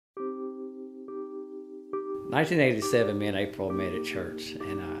1987, me and April met at church,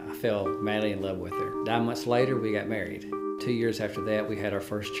 and I fell madly in love with her. 9 months later, we got married. 2 years after that, we had our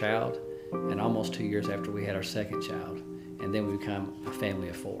first child, and almost 2 years after, we had our second child. And then we became a family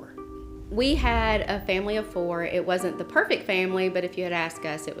of 4. We had a family of 4. It wasn't the perfect family, but if you had asked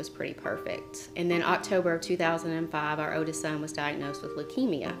us, it was pretty perfect. And then October of 2005, our oldest son was diagnosed with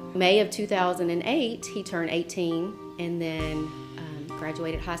leukemia. May of 2008, he turned 18, and then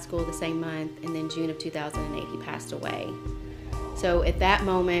graduated high school the same month, and then June of 2008, he passed away. So at that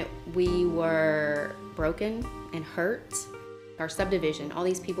moment, we were broken and hurt. Our subdivision, all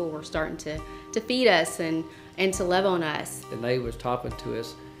these people were starting to feed us and to love on us. And they was talking to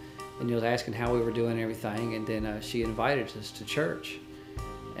us, and he was asking how we were doing and everything, and then she invited us to church.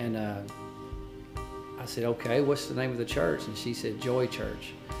 And I said, okay, what's the name of the church? And she said, Joy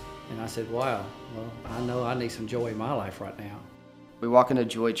Church. And I said, wow, well, I know I need some joy in my life right now. We walk into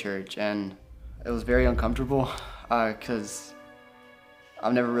Joy Church, and it was very uncomfortable because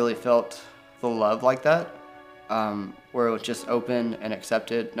I've never really felt the love like that, where it was just open and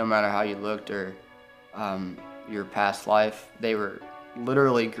accepted no matter how you looked or your past life. They were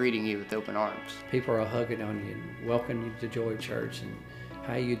literally greeting you with open arms. People are hugging on you and welcoming you to Joy Church and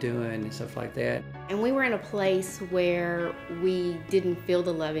how you doing and stuff like that. And we were in a place where we didn't feel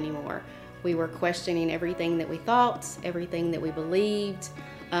the love anymore. We were questioning everything that we thought, everything that we believed,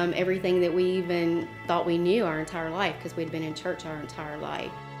 everything that we even thought we knew our entire life, because we'd been in church our entire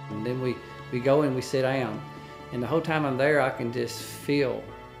life. And then we go and we sit down, and the whole time I'm there, I can just feel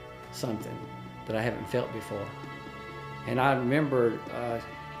something that I haven't felt before. And I remember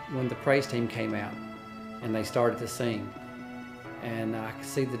when the praise team came out and they started to sing, and I could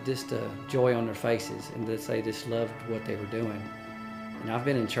see just joy on their faces, and that they just loved what they were doing. And I've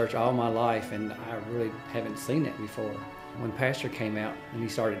been in church all my life, and I really haven't seen that before. When Pastor came out and he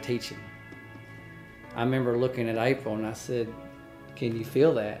started teaching, I remember looking at April and I said, can you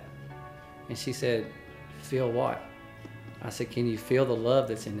feel that? And she said, feel what? I said, can you feel the love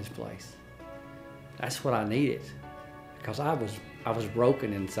that's in this place? That's what I needed, because I was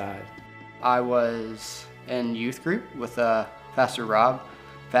broken inside. I was in youth group with Pastor Rob.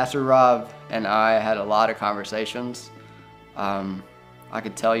 Pastor Rob and I had a lot of conversations. I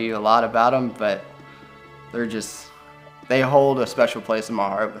could tell you a lot about them, but they hold a special place in my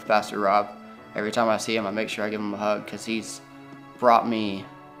heart with Pastor Rob. Every time I see him, I make sure I give him a hug, because he's brought me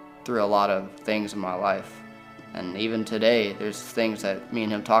through a lot of things in my life. And even today, there's things that me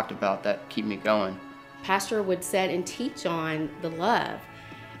and him talked about that keep me going. Pastor would sit and teach on the love,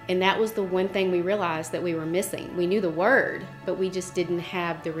 and that was the one thing we realized that we were missing. We knew the word, but we just didn't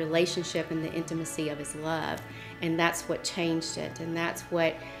have the relationship and the intimacy of his love, and that's what changed it, and that's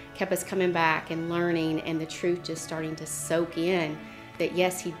what kept us coming back and learning, and the truth just starting to soak in that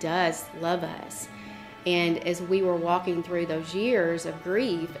yes, he does love us. And as we were walking through those years of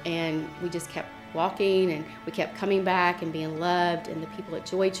grief, and we just kept walking, and we kept coming back and being loved, and the people at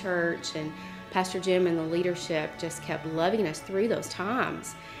Joy Church and Pastor Jim and the leadership just kept loving us through those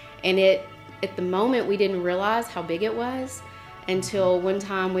times. And at the moment, we didn't realize how big it was until one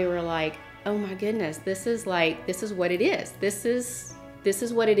time we were like, oh my goodness, this is what it is. This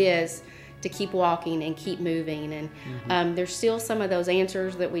is what it is to keep walking and keep moving. And there's still some of those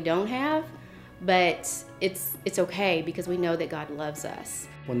answers that we don't have, but it's okay, because we know that God loves us.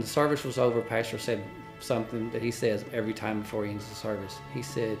 When the service was over, Pastor said something that he says every time before he ends the service. He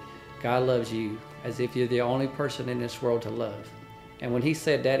said, God loves you as if you're the only person in this world to love. And when he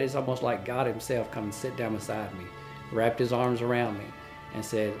said that, it's almost like God himself come and sit down beside me, wrapped his arms around me, and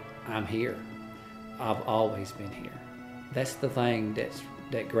said, I'm here. I've always been here. That's the thing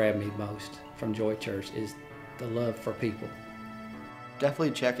that grabbed me most from Joy Church, is the love for people.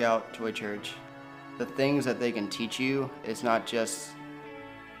 Definitely check out Joy Church. The things that they can teach you is not just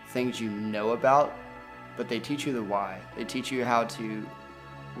things you know about, but they teach you the why. They teach you how to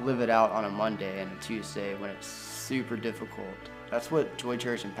live it out on a Monday and a Tuesday when it's super difficult. That's what Joy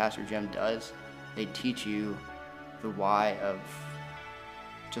Church and Pastor Jim does. They teach you the why of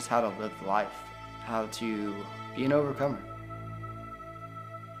just how to live life, how to be an overcomer.